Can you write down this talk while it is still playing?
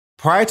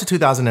Prior to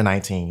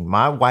 2019,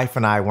 my wife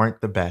and I weren't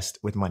the best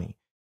with money.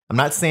 I'm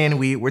not saying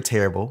we were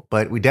terrible,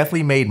 but we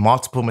definitely made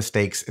multiple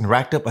mistakes and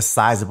racked up a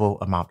sizable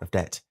amount of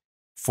debt.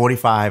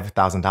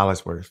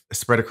 $45,000 worth,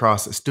 spread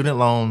across student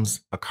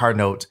loans, a car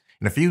note,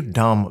 and a few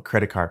dumb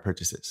credit card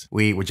purchases.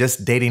 We were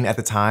just dating at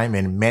the time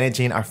and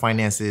managing our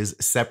finances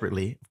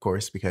separately, of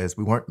course, because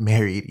we weren't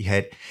married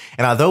yet.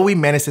 And although we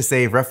managed to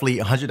save roughly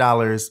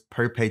 $100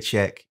 per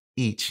paycheck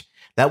each,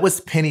 that was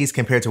pennies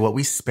compared to what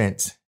we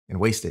spent and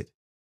wasted.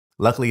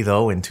 Luckily,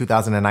 though, in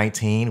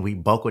 2019, we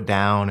buckled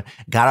down,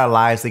 got our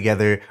lives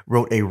together,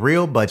 wrote a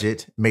real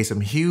budget, made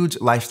some huge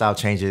lifestyle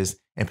changes,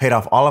 and paid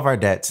off all of our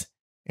debts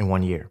in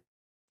 1 year.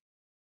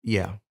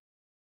 Yeah,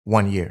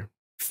 1 year.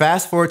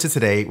 Fast forward to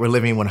today, we're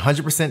living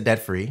 100%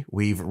 debt-free.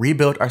 We've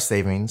rebuilt our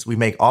savings. We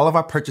make all of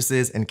our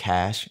purchases in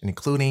cash,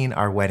 including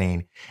our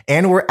wedding,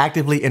 and we're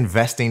actively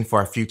investing for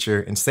our future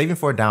and saving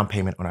for a down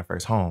payment on our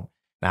first home.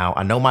 Now,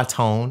 I know my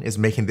tone is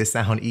making this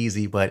sound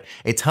easy, but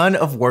a ton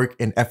of work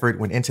and effort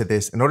went into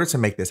this in order to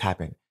make this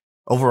happen.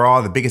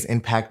 Overall, the biggest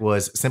impact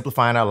was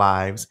simplifying our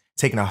lives,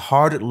 taking a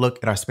hard look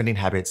at our spending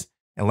habits,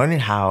 and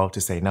learning how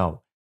to say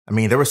no. I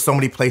mean, there were so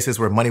many places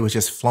where money was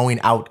just flowing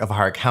out of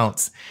our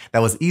accounts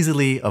that was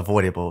easily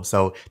avoidable.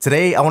 So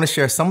today, I want to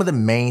share some of the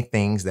main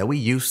things that we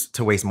used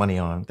to waste money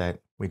on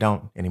that we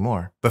don't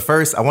anymore. But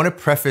first, I want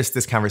to preface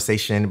this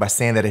conversation by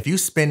saying that if you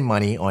spend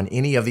money on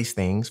any of these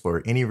things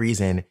for any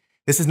reason,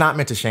 this is not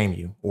meant to shame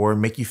you or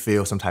make you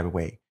feel some type of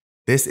way.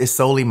 This is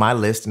solely my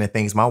list and the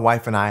things my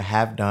wife and I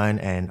have done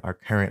and are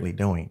currently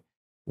doing.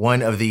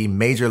 One of the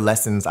major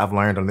lessons I've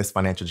learned on this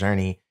financial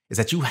journey is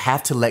that you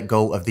have to let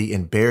go of the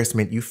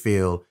embarrassment you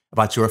feel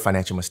about your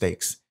financial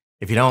mistakes.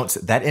 If you don't,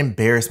 that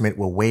embarrassment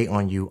will weigh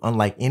on you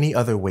unlike any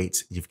other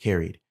weights you've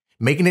carried,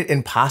 making it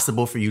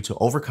impossible for you to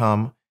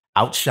overcome,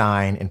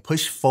 outshine, and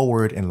push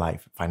forward in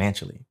life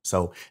financially.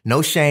 So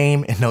no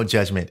shame and no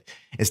judgment.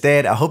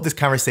 Instead, I hope this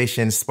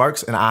conversation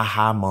sparks an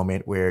aha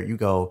moment where you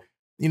go,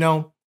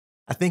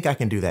 I think I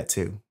can do that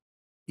too,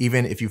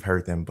 even if you've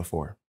heard them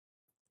before.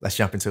 Let's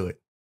jump into it.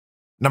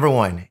 Number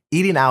one,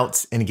 eating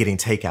out and getting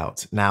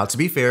takeout. Now, to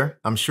be fair,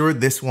 I'm sure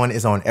this one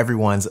is on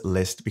everyone's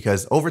list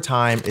because over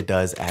time, it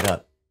does add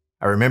up.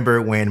 I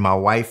remember when my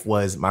wife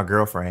was my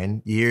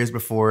girlfriend years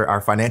before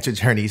our financial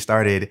journey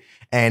started,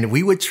 and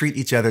we would treat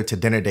each other to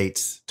dinner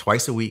dates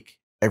twice a week,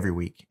 every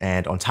week.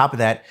 And on top of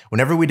that,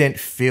 whenever we didn't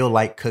feel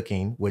like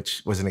cooking,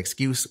 which was an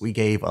excuse we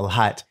gave a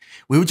lot,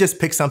 we would just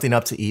pick something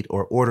up to eat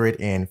or order it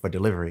in for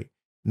delivery.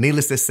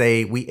 Needless to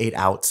say, we ate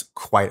out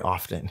quite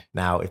often.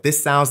 Now, if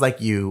this sounds like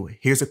you,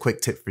 here's a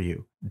quick tip for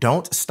you.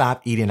 Don't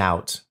stop eating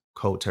out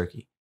cold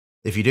turkey.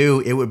 If you do,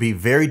 it would be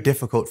very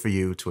difficult for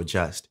you to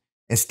adjust.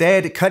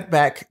 Instead, cut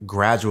back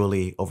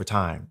gradually over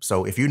time.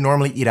 So if you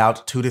normally eat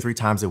out 2 to 3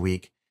 times a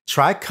week,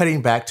 try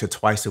cutting back to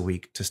twice a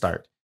week to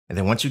start. And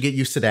then once you get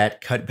used to that,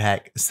 cut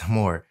back some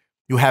more.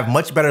 You'll have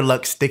much better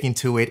luck sticking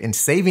to it and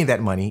saving that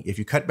money if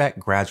you cut back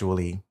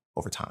gradually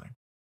over time.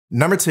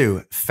 Number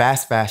 2,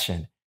 fast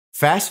fashion.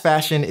 Fast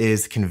fashion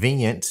is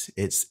convenient,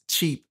 it's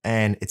cheap,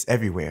 and it's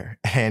everywhere.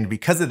 And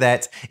because of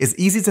that, it's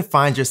easy to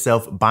find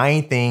yourself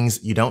buying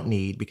things you don't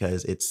need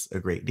because it's a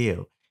great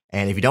deal.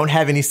 And if you don't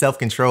have any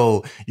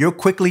self-control, you'll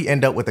quickly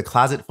end up with a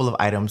closet full of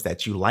items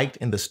that you liked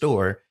in the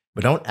store,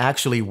 but don't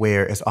actually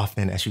wear as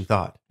often as you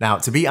thought. Now,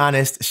 to be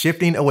honest,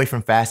 shifting away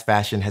from fast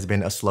fashion has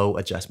been a slow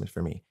adjustment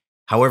for me.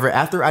 However,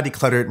 after I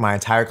decluttered my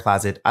entire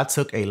closet, I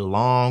took a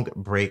long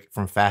break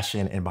from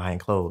fashion and buying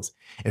clothes.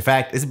 In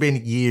fact, it's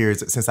been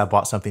years since I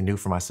bought something new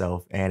for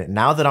myself. And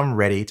now that I'm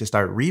ready to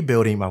start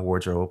rebuilding my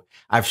wardrobe,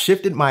 I've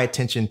shifted my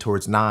attention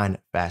towards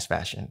non-fast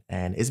fashion.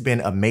 And it's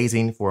been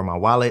amazing for my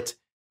wallet,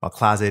 my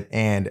closet,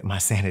 and my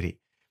sanity.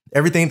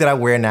 Everything that I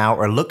wear now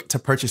or look to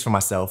purchase for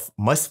myself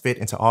must fit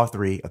into all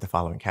 3 of the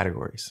following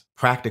categories.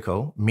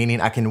 Practical, meaning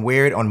I can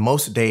wear it on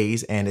most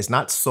days and it's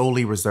not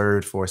solely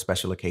reserved for a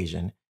special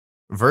occasion.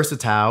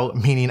 Versatile,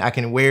 meaning I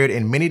can wear it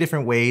in many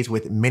different ways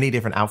with many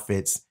different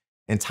outfits.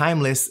 And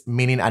timeless,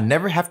 meaning I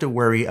never have to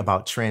worry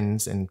about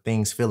trends and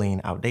things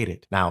feeling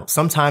outdated. Now,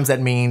 sometimes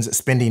that means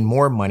spending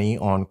more money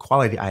on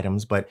quality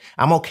items, but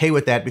I'm okay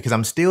with that because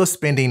I'm still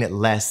spending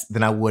less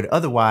than I would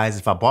otherwise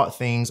if I bought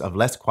things of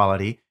less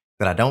quality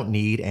that I don't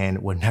need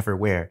and would never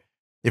wear.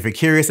 If you're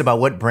curious about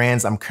what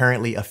brands I'm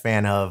currently a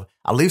fan of,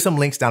 I'll leave some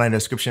links down in the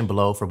description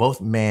below for both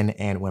men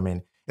and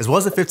women, as well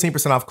as a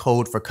 15% off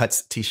code for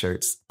Cuts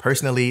t-shirts.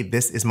 Personally,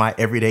 this is my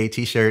everyday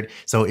t-shirt,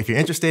 so if you're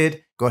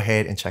interested, go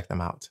ahead and check them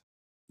out.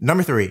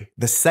 Number 3,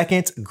 the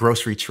second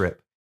grocery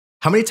trip.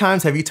 How many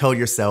times have you told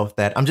yourself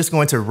that I'm just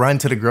going to run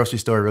to the grocery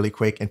store really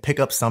quick and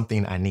pick up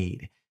something I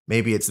need?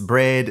 Maybe it's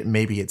bread,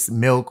 maybe it's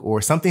milk, or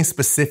something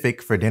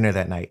specific for dinner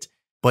that night.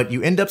 But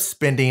you end up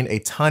spending a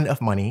ton of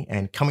money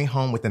and coming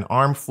home with an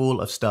armful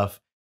of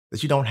stuff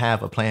that you don't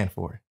have a plan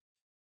for.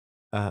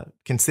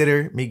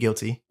 Consider me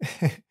guilty.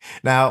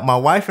 Now, my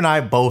wife and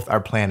I both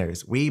are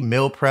planners. We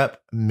meal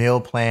prep,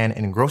 meal plan,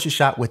 and grocery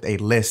shop with a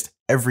list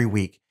every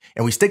week.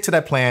 And we stick to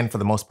that plan for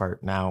the most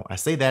part. Now, I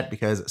say that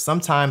because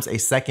sometimes a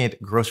second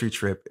grocery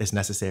trip is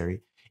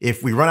necessary.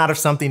 If we run out of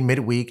something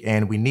midweek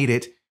and we need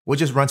it, we'll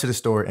just run to the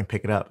store and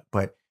pick it up.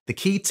 But The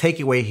key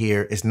takeaway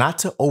here is not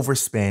to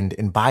overspend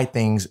and buy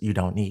things you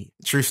don't need.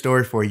 True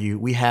story for you,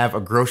 we have a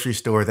grocery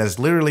store that is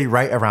literally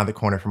right around the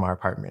corner from our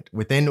apartment,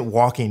 within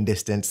walking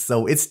distance,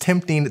 so it's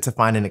tempting to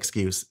find an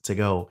excuse to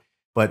go.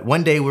 But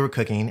one day we were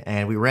cooking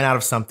and we ran out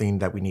of something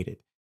that we needed.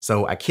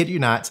 So I kid you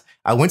not,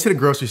 I went to the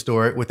grocery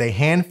store with a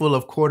handful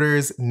of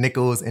quarters,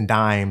 nickels, and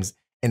dimes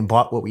and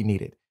bought what we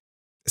needed.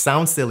 It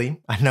sounds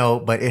silly, I know,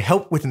 but it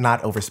helped with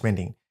not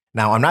overspending.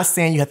 Now, I'm not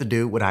saying you have to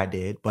do what I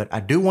did, but I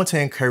do want to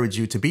encourage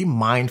you to be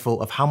mindful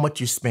of how much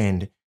you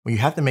spend when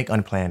you have to make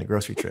unplanned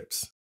grocery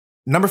trips.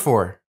 Number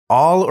 4,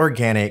 all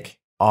organic,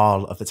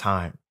 all of the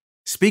time.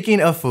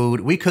 Speaking of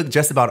food, we cook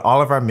just about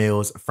all of our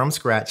meals from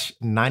scratch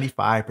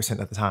 95%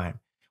 of the time.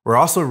 We're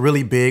also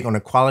really big on the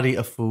quality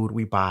of food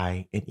we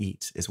buy and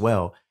eat as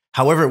well.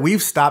 However,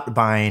 we've stopped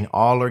buying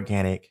all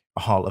organic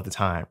all of the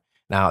time.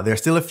 Now, there are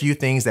still a few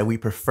things that we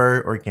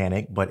prefer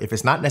organic, but if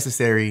it's not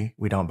necessary,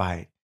 we don't buy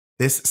it.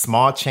 This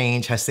small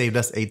change has saved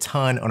us a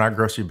ton on our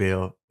grocery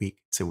bill week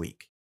to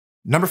week.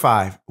 Number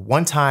 5,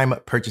 one-time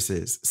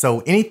purchases.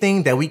 So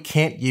anything that we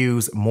can't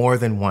use more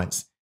than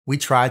once, we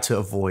try to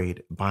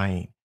avoid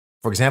buying.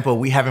 For example,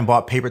 we haven't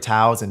bought paper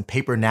towels and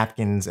paper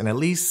napkins in at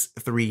least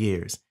 3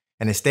 years.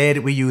 And instead,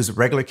 we use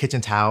regular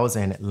kitchen towels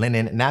and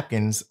linen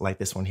napkins like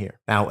this one here.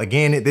 Now,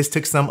 again, this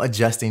took some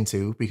adjusting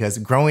to because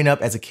growing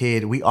up as a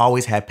kid, we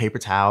always had paper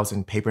towels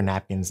and paper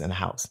napkins in the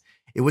house.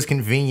 It was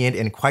convenient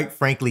and quite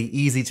frankly,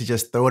 easy to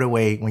just throw it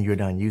away when you're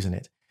done using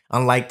it.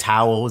 Unlike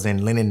towels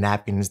and linen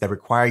napkins that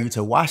require you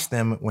to wash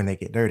them when they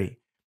get dirty.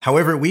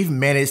 However, we've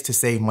managed to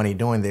save money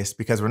doing this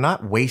because we're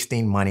not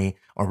wasting money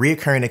on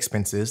recurring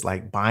expenses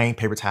like buying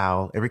paper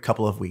towel every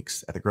couple of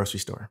weeks at the grocery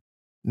store.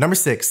 Number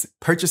 6,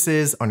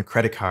 purchases on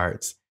credit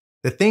cards.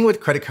 The thing with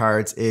credit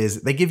cards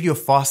is they give you a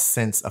false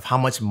sense of how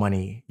much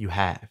money you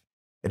have.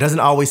 It doesn't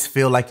always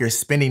feel like you're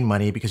spending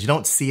money because you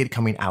don't see it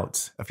coming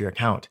out of your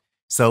account.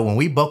 So when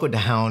we buckled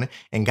down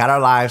and got our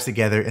lives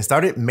together and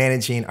started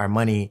managing our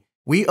money,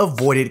 we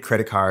avoided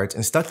credit cards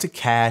and stuck to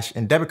cash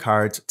and debit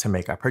cards to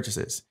make our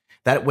purchases.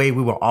 That way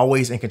we were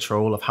always in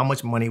control of how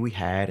much money we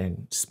had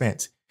and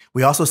spent.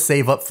 We also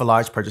save up for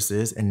large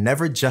purchases and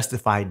never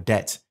justify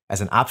debt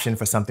as an option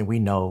for something we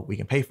know we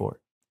can pay for.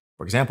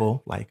 For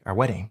example, like our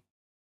wedding.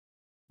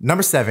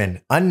 Number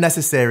 7,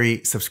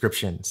 unnecessary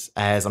subscriptions.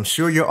 As I'm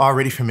sure you're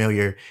already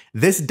familiar,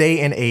 this day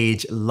and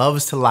age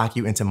loves to lock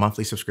you into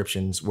monthly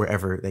subscriptions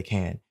wherever they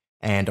can.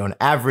 And on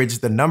average,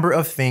 the number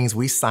of things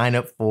we sign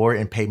up for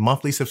and pay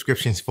monthly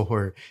subscriptions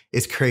for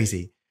is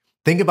crazy.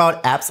 Think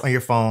about apps on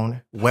your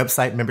phone,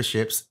 website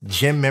memberships,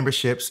 gym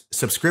memberships,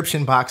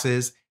 subscription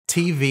boxes,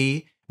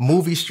 TV,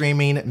 movie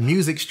streaming,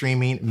 music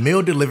streaming,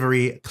 meal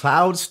delivery,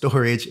 cloud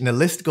storage, and the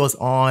list goes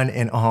on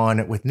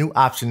with new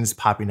options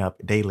popping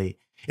up daily.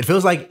 It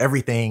feels like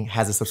everything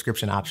has a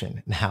subscription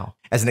option now.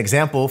 As an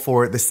example,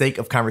 for the sake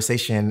of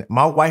conversation,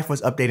 my wife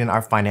was updating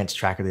our finance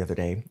tracker the other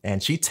day,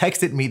 and she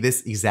texted me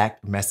this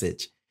exact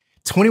message.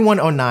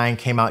 2109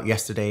 came out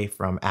yesterday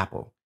from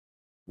Apple.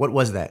 What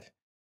was that?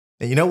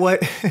 And you know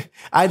what?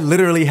 I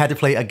literally had to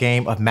play a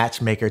game of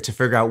matchmaker to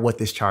figure out what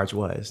this charge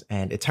was.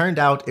 And it turned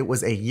out it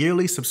was a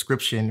yearly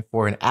subscription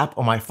for an app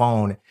on my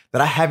phone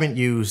that I haven't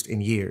used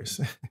in years.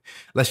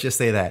 Let's just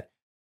say that.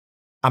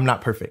 I'm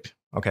not perfect,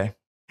 okay?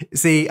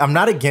 See, I'm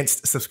not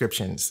against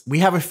subscriptions. We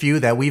have a few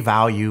that we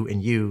value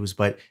and use,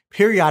 but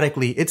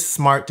periodically it's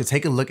smart to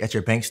take a look at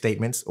your bank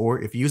statements,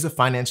 or if you use a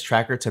finance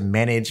tracker to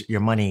manage your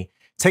money,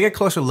 take a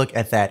closer look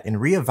at that and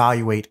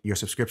reevaluate your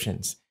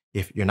subscriptions.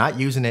 If you're not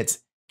using it,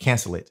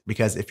 cancel it,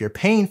 because if you're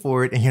paying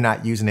for it and you're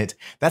not using it,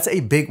 that's a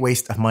big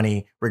waste of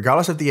money,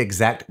 regardless of the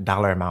exact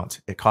dollar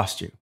amount it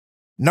cost you.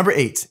 Number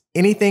 8,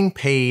 anything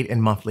paid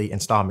in monthly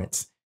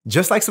installments.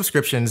 Just like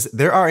subscriptions,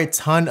 there are a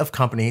ton of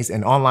companies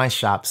and online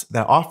shops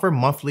that offer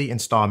monthly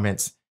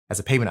installments as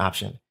a payment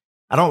option.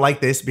 I don't like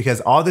this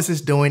because all this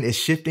is doing is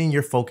shifting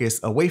your focus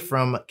away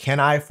from can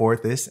I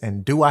afford this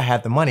and do I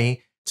have the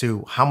money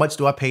to how much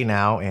do I pay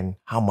now and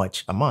how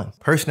much a month.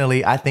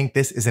 Personally, I think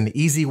this is an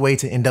easy way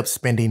to end up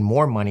spending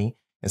more money,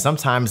 and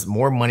sometimes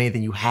more money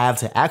than you have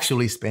to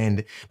actually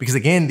spend, because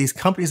again, these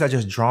companies are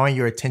just drawing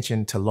your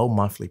attention to low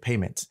monthly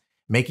payments,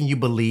 making you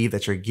believe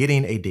that you're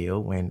getting a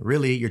deal when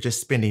really you're just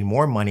spending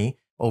more money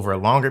over a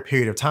longer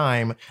period of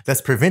time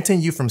that's preventing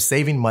you from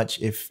saving much,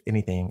 if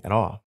anything at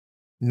all.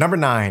 Number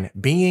 9,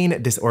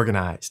 being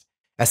disorganized.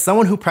 As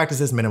someone who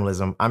practices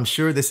minimalism, I'm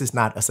sure this is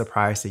not a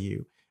surprise to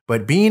you,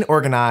 but being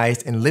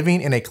organized and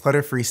living in a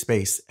clutter-free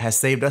space has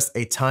saved us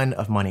a ton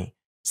of money.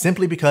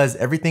 Simply because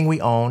everything we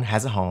own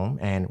has a home,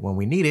 and when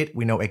we need it,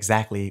 we know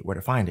exactly where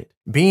to find it.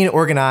 Being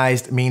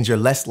organized means you're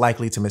less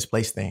likely to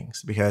misplace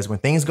things, because when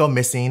things go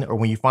missing or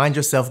when you find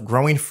yourself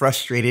growing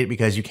frustrated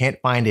because you can't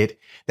find it,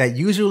 that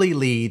usually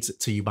leads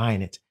to you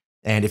buying it.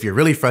 And if you're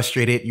really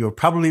frustrated, you'll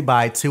probably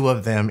buy 2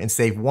 of them and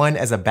save one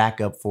as a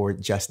backup for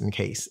just in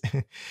case.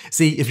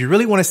 See, if you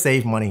really want to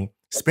save money,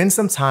 spend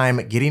some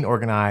time getting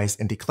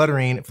organized and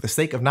decluttering for the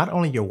sake of not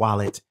only your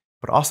wallet,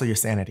 but also your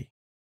sanity.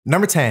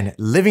 Number 10,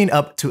 living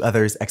up to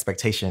others'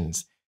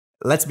 expectations.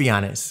 Let's be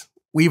honest,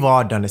 we've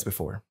all done this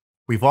before.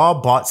 We've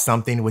all bought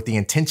something with the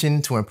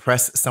intention to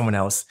impress someone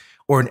else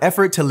or an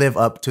effort to live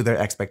up to their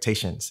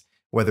expectations.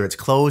 Whether it's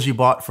clothes you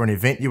bought for an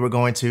event you were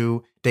going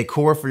to,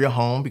 decor for your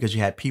home because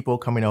you had people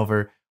coming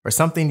over, or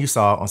something you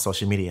saw on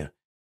social media.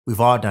 We've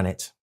all done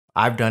it.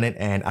 I've done it,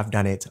 and I've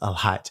done it a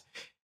lot.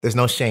 There's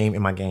no shame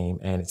in my game.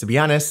 And to be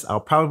honest, I'll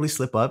probably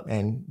slip up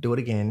and do it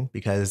again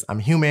because I'm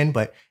human,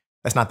 but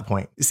that's not the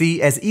point. See,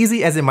 as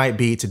easy as it might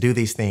be to do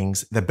these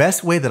things, the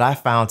best way that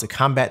I've found to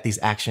combat these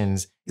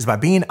actions is by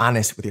being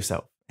honest with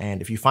yourself. And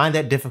if you find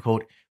that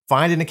difficult,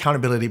 find an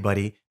accountability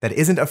buddy that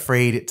isn't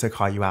afraid to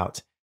call you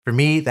out. For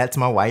me, that's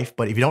my wife,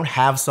 but if you don't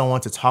have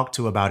someone to talk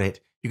to about it,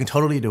 you can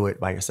totally do it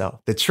by yourself.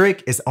 The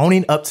trick is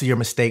owning up to your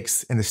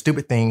mistakes and the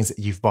stupid things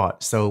you've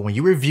bought. So when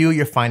you review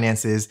your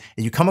finances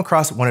and you come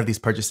across one of these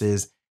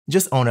purchases,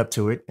 just own up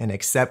to it and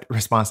accept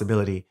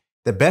responsibility.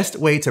 The best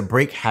way to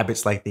break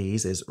habits like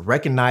these is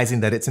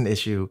recognizing that it's an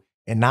issue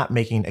and not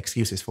making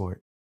excuses for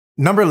it.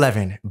 Number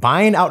 11,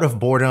 buying out of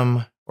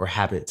boredom or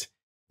habit.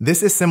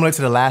 This is similar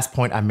to the last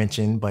point I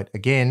mentioned, but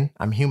again,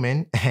 I'm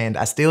human and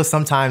I still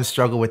sometimes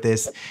struggle with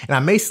this, and I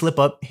may slip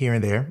up here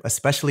and there,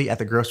 especially at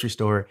the grocery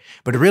store.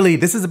 But really,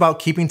 this is about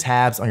keeping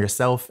tabs on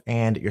yourself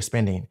and your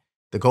spending.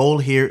 The goal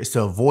here is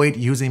to avoid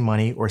using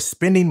money or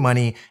spending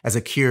money as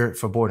a cure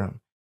for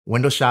boredom.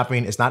 Window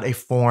shopping is not a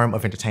form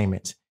of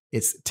entertainment.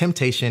 It's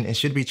temptation and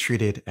should be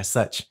treated as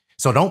such.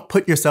 So don't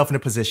put yourself in a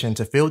position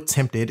to feel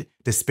tempted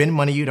to spend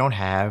money you don't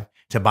have,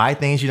 to buy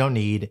things you don't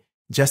need,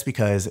 just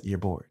because you're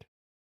bored.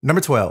 Number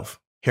 12,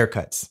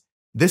 haircuts.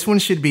 This one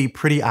should be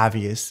pretty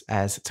obvious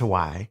as to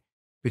why,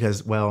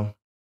 because, well,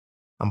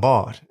 I'm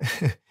bald.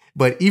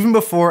 But even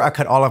before I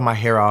cut all of my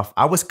hair off,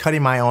 I was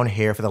cutting my own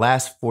hair for the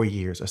last 4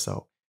 years or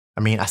so.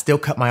 I mean, I still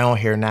cut my own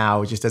hair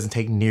now, it just doesn't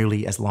take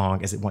nearly as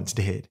long as it once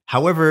did.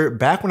 However,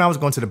 back when I was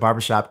going to the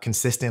barbershop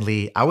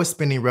consistently, I was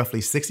spending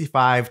roughly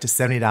 $65 to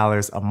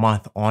 $70 a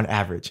month on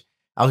average.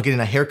 I was getting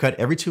a haircut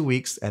every 2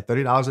 weeks at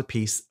 $30 a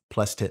piece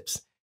plus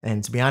tips.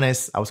 And to be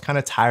honest, I was kind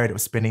of tired of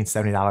spending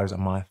 $70 a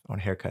month on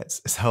haircuts.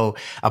 So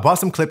I bought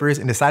some clippers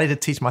and decided to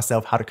teach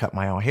myself how to cut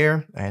my own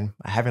hair, and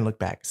I haven't looked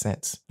back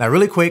since. Now,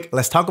 really quick,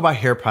 let's talk about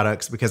hair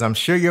products because I'm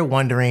sure you're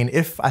wondering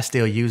if I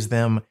still use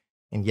them.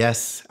 And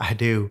yes, I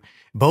do,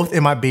 both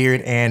in my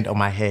beard and on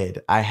my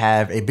head. I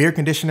have a beard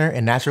conditioner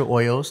and natural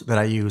oils that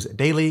I use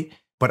daily,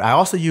 but I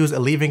also use a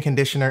leave-in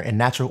conditioner and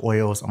natural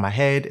oils on my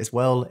head as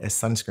well as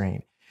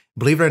sunscreen.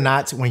 Believe it or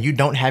not, when you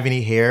don't have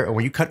any hair or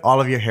when you cut all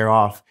of your hair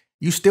off,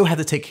 you still have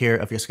to take care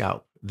of your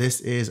scalp.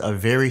 This is a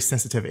very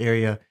sensitive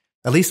area,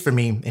 at least for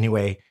me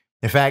anyway.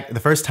 In fact, the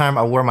first time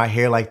I wore my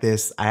hair like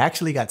this, I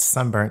actually got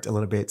sunburnt a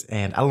little bit,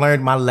 and I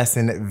learned my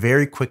lesson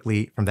very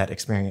quickly from that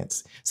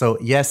experience. So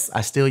yes,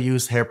 I still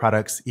use hair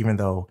products even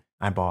though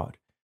I'm bald.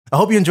 I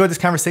hope you enjoyed this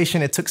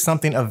conversation and took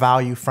something of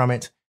value from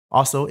it.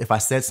 Also, if I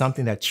said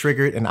something that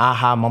triggered an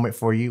aha moment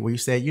for you where you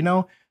said, you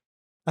know,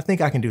 I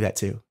think I can do that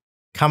too,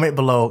 comment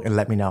below and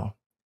let me know.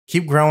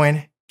 Keep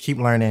growing, keep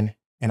learning,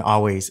 and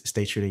always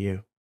stay true to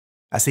you.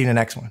 I'll see you in the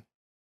next one.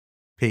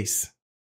 Peace.